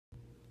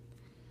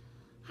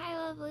Hi,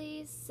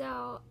 lovelies.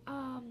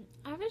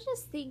 I was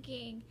just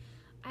thinking,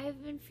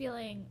 I've been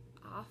feeling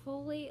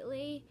awful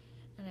lately,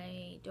 and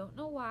I don't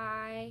know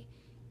why.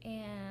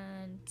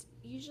 And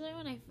usually,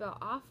 when I feel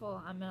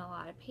awful, I'm in a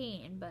lot of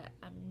pain, but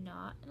I'm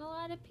not in a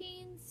lot of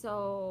pain,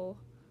 so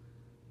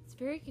it's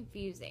very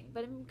confusing.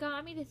 But it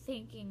got me to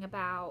thinking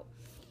about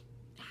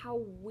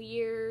how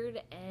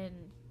weird and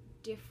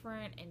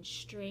different and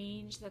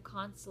strange the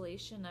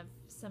constellation of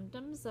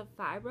symptoms of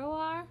fibro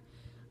are.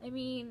 I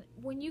mean,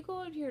 when you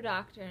go to your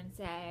doctor and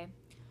say,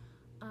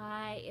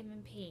 I am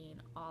in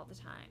pain all the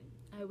time,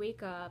 I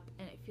wake up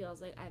and it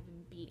feels like I've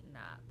been beaten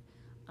up.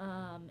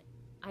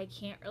 I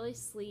can't really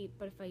sleep,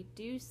 but if I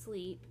do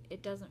sleep,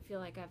 it doesn't feel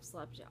like I've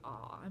slept at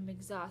all. I'm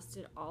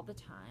exhausted all the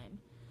time.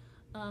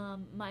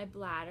 My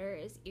bladder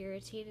is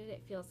irritated.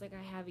 It feels like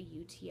I have a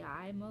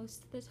UTI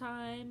most of the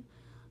time.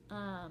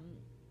 Um,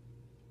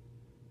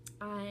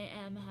 I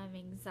am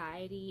having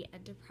anxiety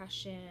and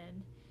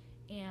depression,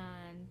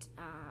 and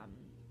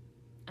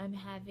I'm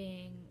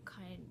having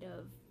kind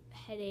of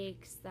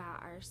headaches that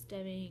are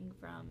stemming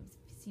from,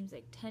 seems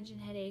like tension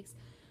headaches.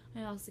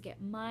 I also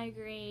get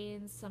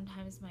migraines.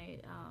 Sometimes my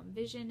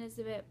vision is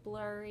a bit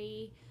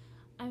blurry.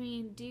 I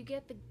mean, do you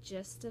get the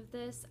gist of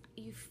this?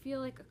 You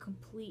feel like a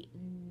complete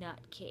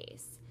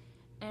nutcase.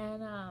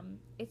 And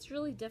it's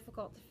really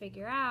difficult to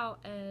figure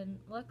out. And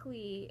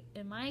luckily,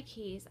 in my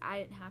case, I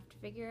didn't have to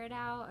figure it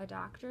out. A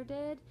doctor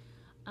did.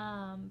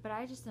 But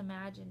I just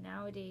imagine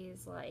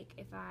nowadays, like,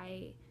 if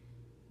I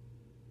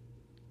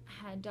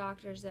had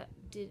doctors that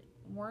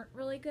weren't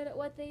really good at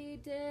what they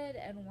did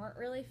and weren't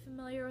really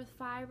familiar with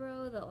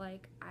fibro, that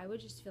like I would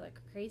just feel like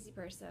a crazy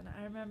person.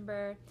 I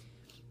remember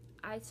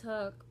I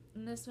took,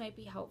 and this might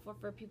be helpful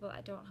for people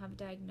that don't have a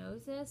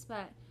diagnosis,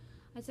 but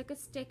I took a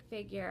stick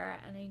figure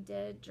and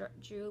I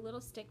drew a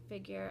little stick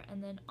figure,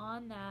 and then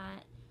on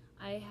that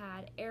I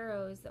had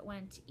arrows that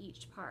went to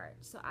each part.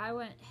 So I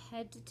went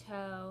head to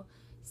toe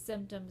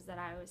symptoms that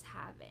I was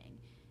having,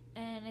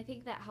 and I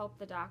think that helped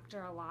the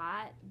doctor a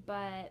lot.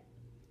 But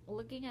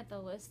looking at the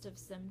list of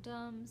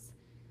symptoms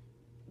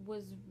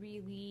was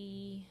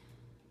really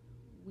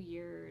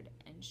weird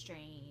and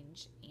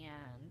strange,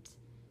 and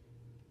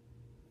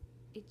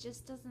it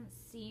just doesn't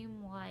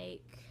seem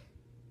like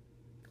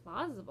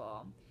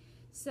plausible.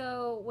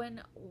 So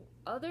when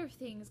other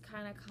things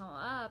kind of come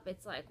up,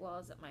 it's like, well,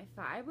 is it my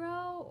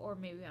fibro or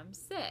maybe I'm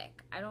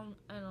sick? I don't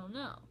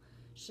know.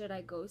 Should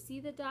I go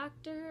see the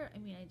doctor? I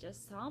mean, I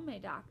just saw my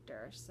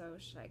doctor, so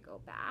should I go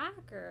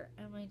back, or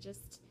am I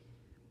just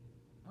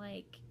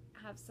like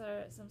have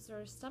some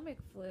sort of stomach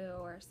flu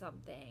or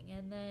something?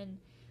 And then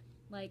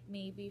like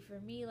maybe for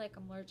me, like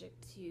I'm allergic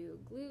to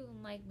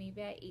gluten, like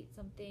maybe I ate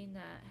something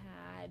that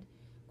had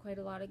quite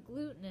a lot of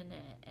gluten in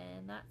it,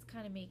 and that's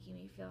kind of making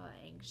me feel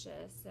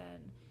anxious,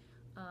 and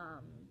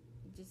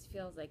it just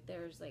feels like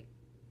there's like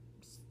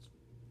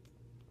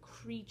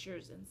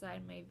creatures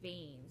inside my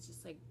veins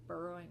just like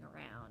burrowing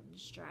around and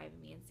just driving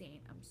me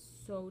insane. I'm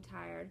so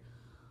tired.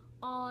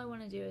 All I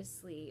want to do is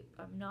sleep.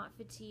 I'm not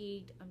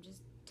fatigued, I'm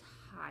just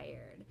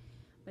tired,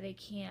 but I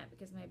can't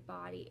because my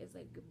body is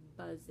like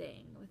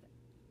buzzing with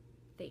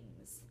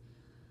things.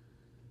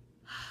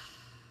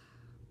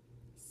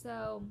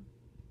 So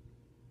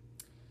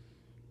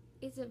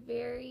it's a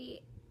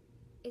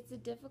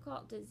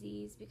difficult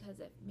disease because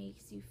it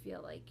makes you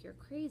feel like you're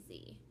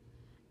crazy.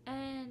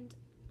 And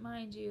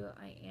mind you,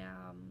 I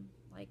am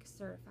like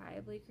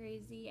certifiably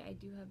crazy. I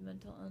do have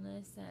mental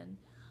illness, and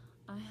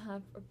I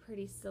have a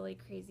pretty silly,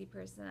 crazy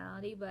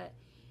personality, but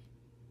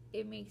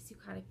it makes you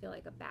kind of feel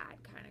like a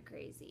bad kind of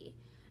crazy.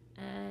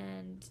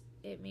 And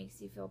it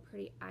makes you feel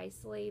pretty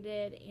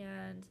isolated,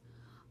 and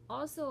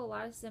also a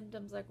lot of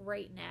symptoms like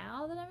right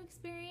now that I'm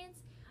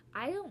experiencing,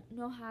 I don't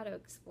know how to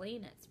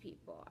explain it to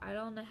people. I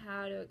don't know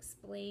how to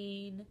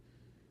explain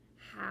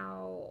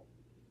how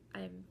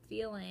I'm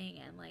feeling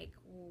and like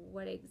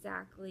what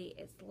exactly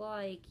it's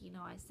like. You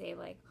know, I say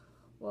like,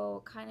 well,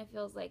 it kind of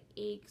feels like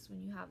aches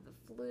when you have the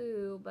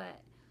flu,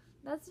 but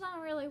that's not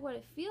really what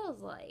it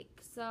feels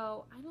like.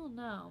 So I don't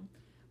know.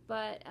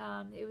 But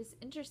it was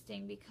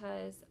interesting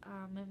because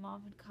my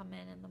mom had come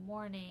in the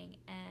morning,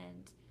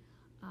 and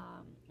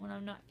when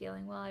I'm not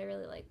feeling well, I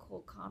really like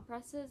cold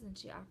compresses, and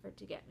she offered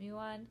to get me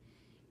one.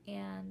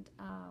 And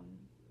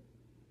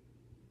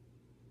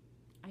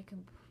I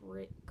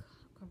completely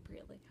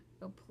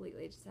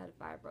just had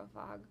a fibro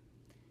fog.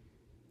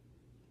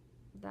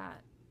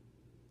 That,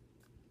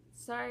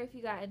 sorry if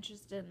you got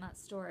interested in that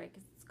story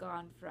because it's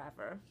gone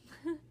forever.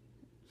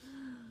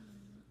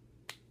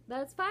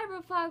 That's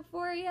fibro fog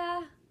for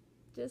ya.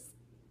 Just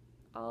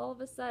all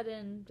of a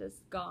sudden,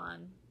 just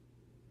gone.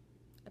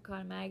 I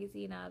caught a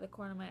magazine out of the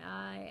corner of my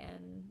eye,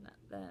 and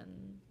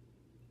then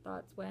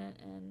thoughts went,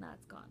 and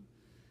that's gone.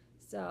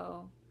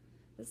 So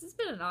this has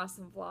been an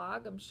awesome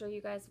vlog. I'm sure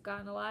you guys have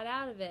gotten a lot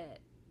out of it.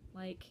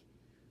 Like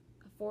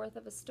a fourth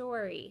of a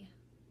story.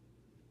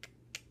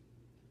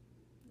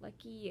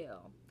 Lucky you.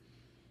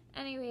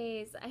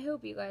 Anyways, I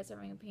hope you guys are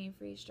having a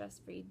pain-free,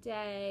 stress-free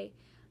day.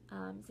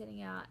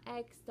 Sending out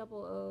X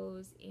double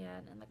O's,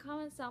 and in the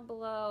comments down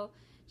below,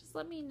 just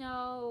let me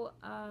know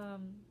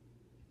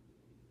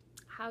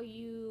how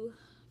you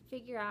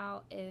figure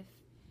out if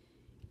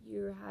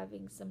you're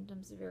having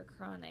symptoms of your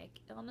chronic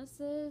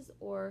illnesses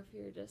or if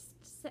you're just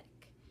sick.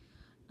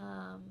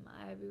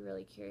 I'd be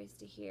really curious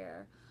to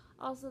hear.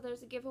 Also,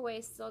 there's a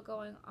giveaway still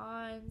going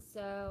on,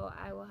 so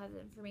I will have the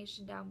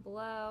information down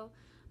below.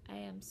 I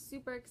am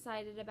super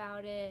excited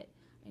about it.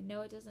 I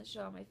know it doesn't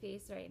show on my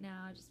face right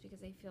now just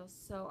because I feel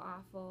so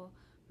awful,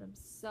 but I'm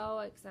so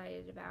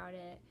excited about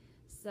it.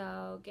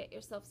 So get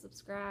yourself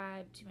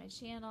subscribed to my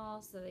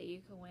channel so that you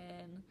can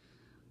win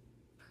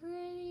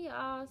pretty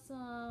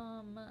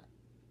awesome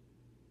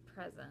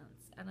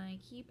presents. And I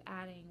keep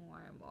adding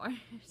more and more.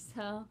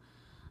 So,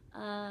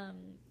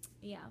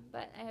 yeah,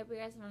 but I hope you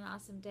guys have an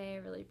awesome day. I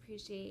really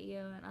appreciate you.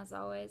 And as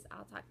always,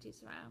 I'll talk to you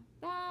tomorrow.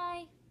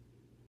 Bye!